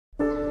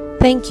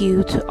Thank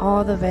you to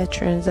all the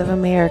veterans of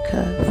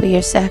America for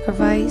your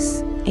sacrifice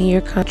and your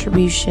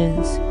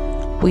contributions.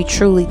 We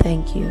truly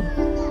thank you.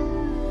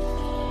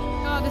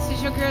 This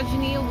is your girl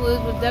Jania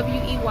Woods with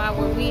WEY,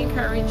 where we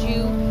encourage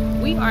you.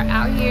 We are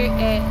out here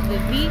at the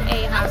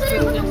VA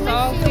Hospital in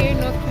Salisbury,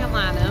 North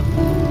Carolina,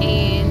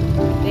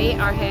 and they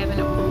are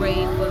having a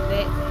parade for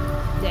that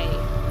day.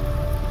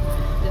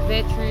 The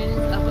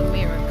Veterans of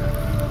America.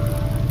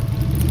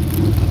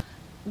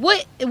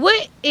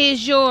 What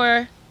is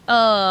your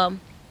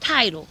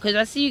title? Because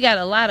I see you got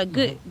a lot of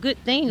good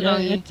things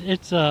on you.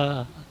 It's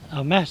a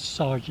master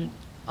sergeant.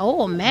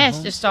 Oh, a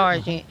master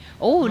sergeant.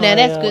 Oh, now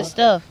that's good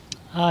stuff.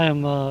 I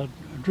am a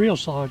drill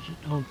sergeant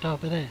on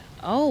top of that.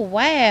 Oh,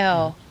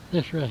 wow.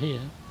 This right here.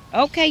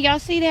 Okay, y'all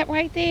see that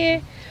right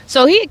there?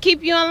 So he'll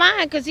keep you in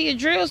line because he's a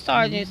drill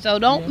sergeant, so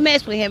don't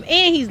mess with him.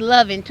 And he's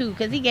loving, too,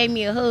 because he gave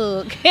me a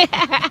hug.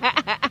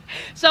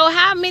 So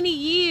how many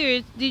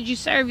years did you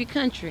serve your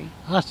country?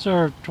 I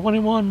served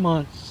 21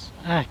 months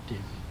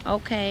active.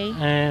 Okay.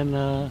 And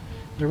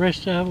the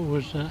rest of it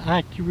was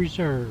active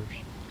reserves.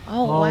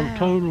 Oh, All wow.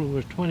 total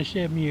was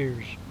 27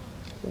 years.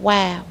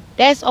 Wow.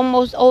 That's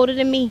almost older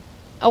than me.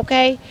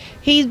 Okay?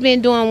 He's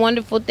been doing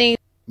wonderful things.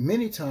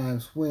 Many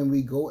times when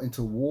we go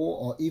into war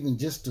or even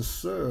just to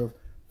serve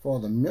for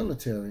the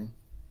military,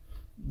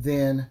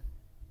 then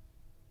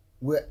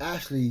we're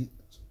actually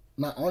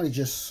not only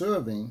just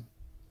serving,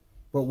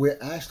 but we're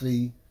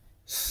actually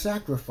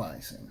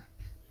sacrificing.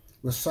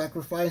 We're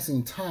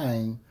sacrificing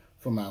time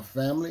from our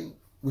family.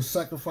 We're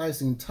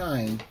sacrificing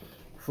time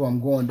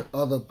from going to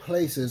other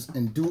places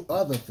and do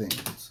other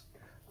things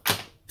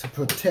to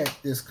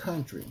protect this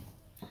country.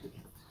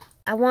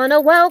 I want to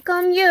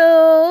welcome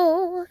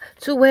you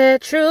to Where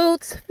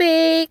Truth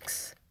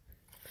Speaks.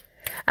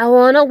 I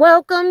want to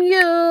welcome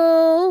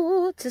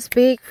you to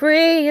speak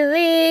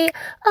freely.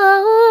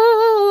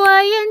 Oh,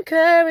 I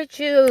encourage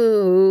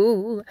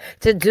you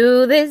to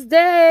do this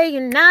day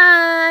and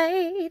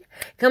night.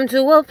 Come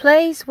to a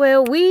place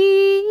where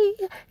we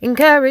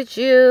encourage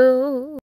you.